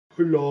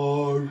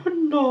Hello.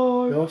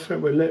 Hello. Yeah, I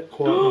think we're lit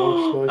quite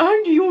nicely.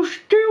 Andy, you're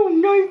still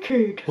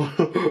naked.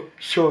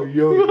 Sorry,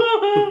 yo.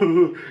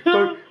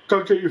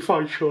 Go get your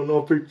face on.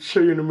 I'll be see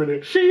you in a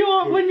minute. See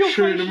you when your face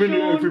is on. See you in a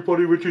minute,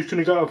 everybody. We're just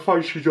going to get our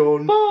faces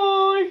on.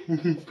 Bye.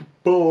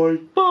 Bye.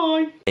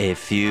 Bye. A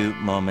few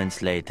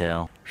moments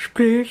later.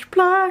 Splish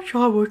splash,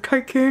 I was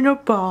taking a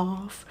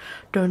bath.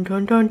 Dun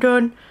dun dun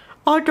dun.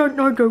 I don't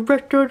know the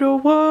rest of the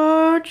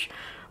words,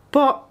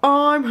 but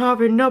I'm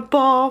having a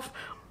bath.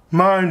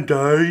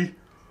 Mandy,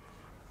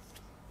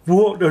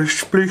 what the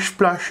splish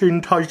splashing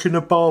taking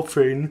a bath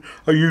in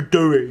are you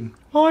doing?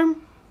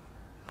 I'm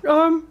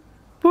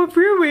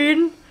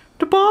reviewing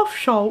the bath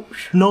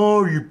salts.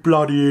 No, you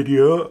bloody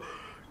idiot.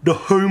 The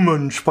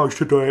human's supposed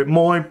to do it.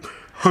 My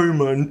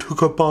human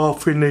took a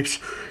bath in this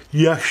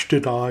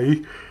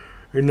yesterday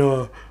in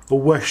a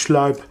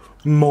Westlab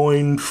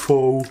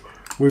Mindful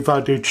with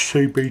added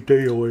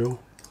CBD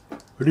oil.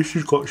 This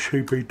has got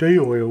CBD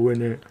oil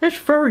in it. It's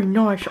very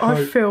nice.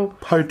 I feel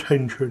pay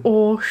attention.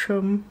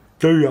 Awesome.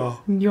 Do ya?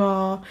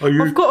 Yeah.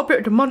 You... I've got a bit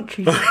of the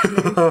munchies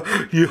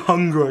actually. You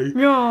hungry?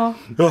 Yeah.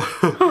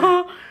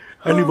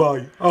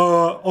 Anyway,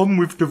 on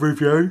with the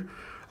review.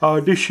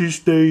 This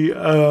is the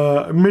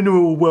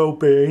Mineral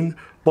Wellbeing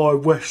by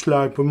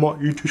Westlab. And what,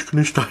 you just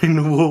going to stay in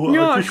the water?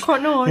 Yeah, it's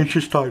quite nice. You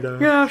just stay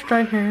there? Yeah, I'll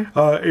stay here.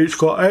 It's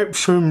got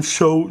Epsom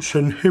salts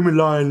and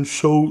Himalayan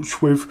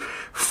salts with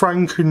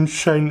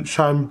frankincense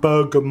and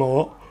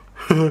bergamot.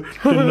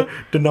 the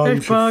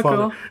names are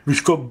funny.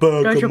 It's got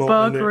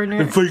bergamot in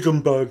it.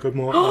 Vegan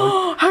bergamot.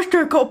 Has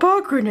there got a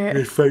burger in it?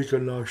 It's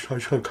vegan though, so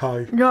it's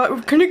okay. Yeah,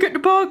 can you get the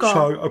burger?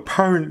 So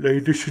apparently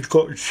this has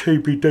got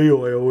CBD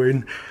oil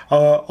in.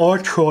 I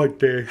tried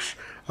this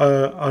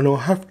and I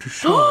have to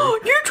say...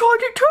 You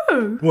tried it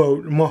too? Well,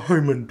 my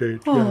human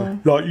did, yeah.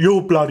 Like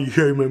your bloody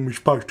human was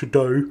supposed to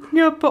do.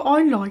 Yeah, but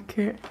I like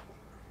it.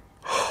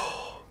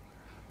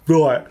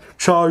 Right,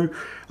 so,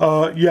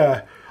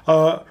 yeah.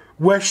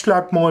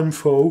 Westlab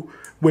Mindful,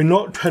 we're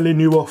not telling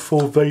you off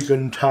for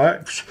vegan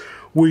tax.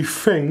 We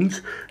think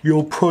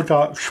your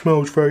product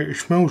smells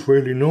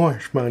really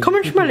nice, man. Come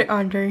and smell it,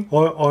 Andy. I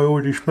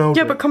already smelled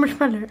it. Yeah, but come and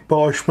smell it.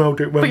 But I smelled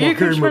it when my human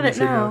was in But you can smell it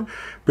now.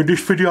 But this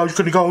video's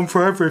going to go on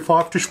forever if I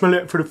have to smell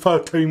it for the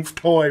 13th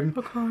time.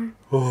 Okay.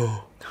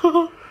 Oh.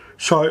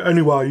 So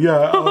anyway,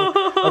 yeah,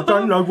 I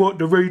don't know what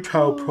the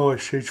retail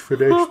price is for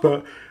this,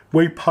 but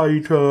we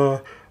paid...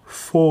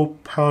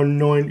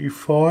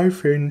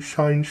 £4.95 in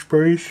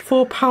Sainsbury's.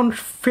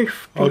 £4.50.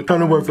 I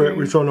don't know whether it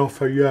was on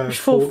offer, yeah. It's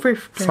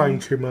 £4.50.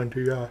 Thank you,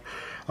 Mandy, yeah.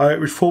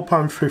 It was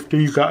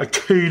 £4.50, you get a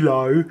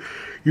kilo.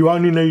 You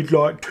only need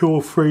like 2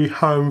 or 3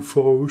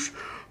 handfuls.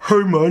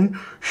 Human,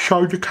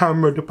 show the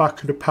camera the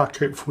back of the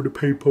packet for the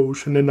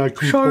peoples and then they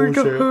can pause it.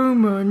 Show the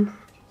human.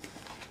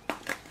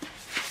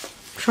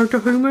 Show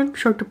the human,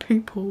 show the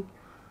people.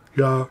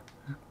 Yeah.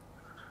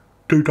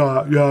 Do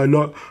that, yeah,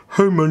 like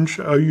humans,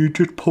 you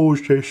just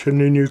pause this and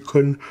then you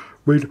can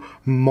read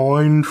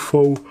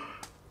Mindful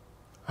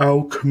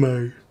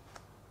Alchemy.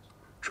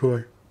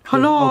 Sorry.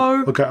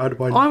 Hello. I'll get out of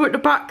the way. I'm at the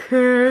back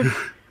here.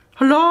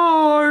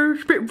 Hello.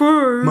 It's a bit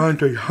rude.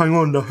 Mandy, hang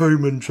on, the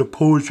humans are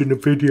pausing the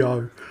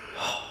video.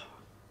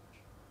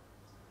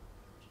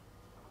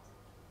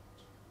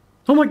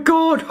 Oh my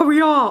God,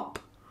 hurry up.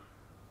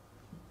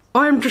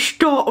 I am the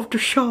start of the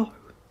show.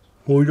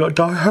 Well, you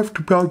don't have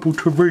to be able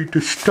to read the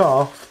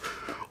stuff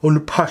on the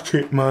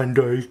packet,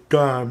 Mandy,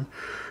 damn.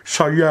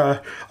 So yeah,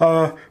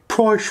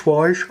 price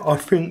wise, I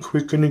think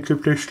we're going to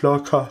give this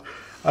like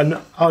an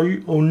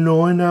 8 or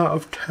 9 out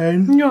of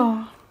 10.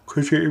 Yeah.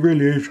 Because it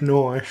really is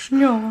nice.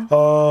 Yeah.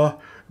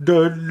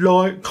 The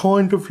like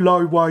kind of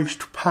low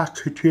waste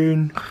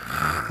packaging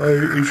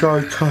is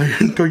okay.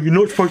 You're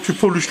not supposed to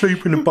fall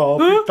asleep in the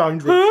bath, it's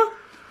dangerous.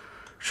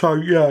 So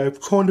yeah,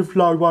 kind of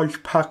low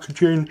waste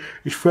packaging,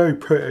 it's very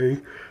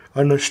pretty.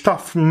 And the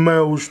stuff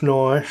smells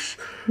nice.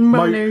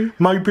 Maybe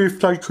if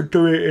they could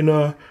do it in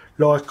a,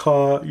 like,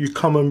 you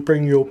come and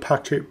bring your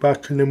packet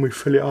back and then we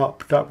fill it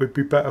up, that would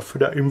be better for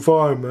the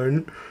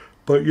environment.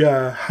 But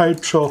yeah,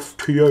 heads off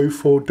to you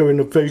for doing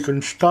the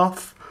vegan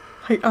stuff.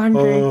 Hey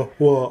Andy.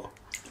 What?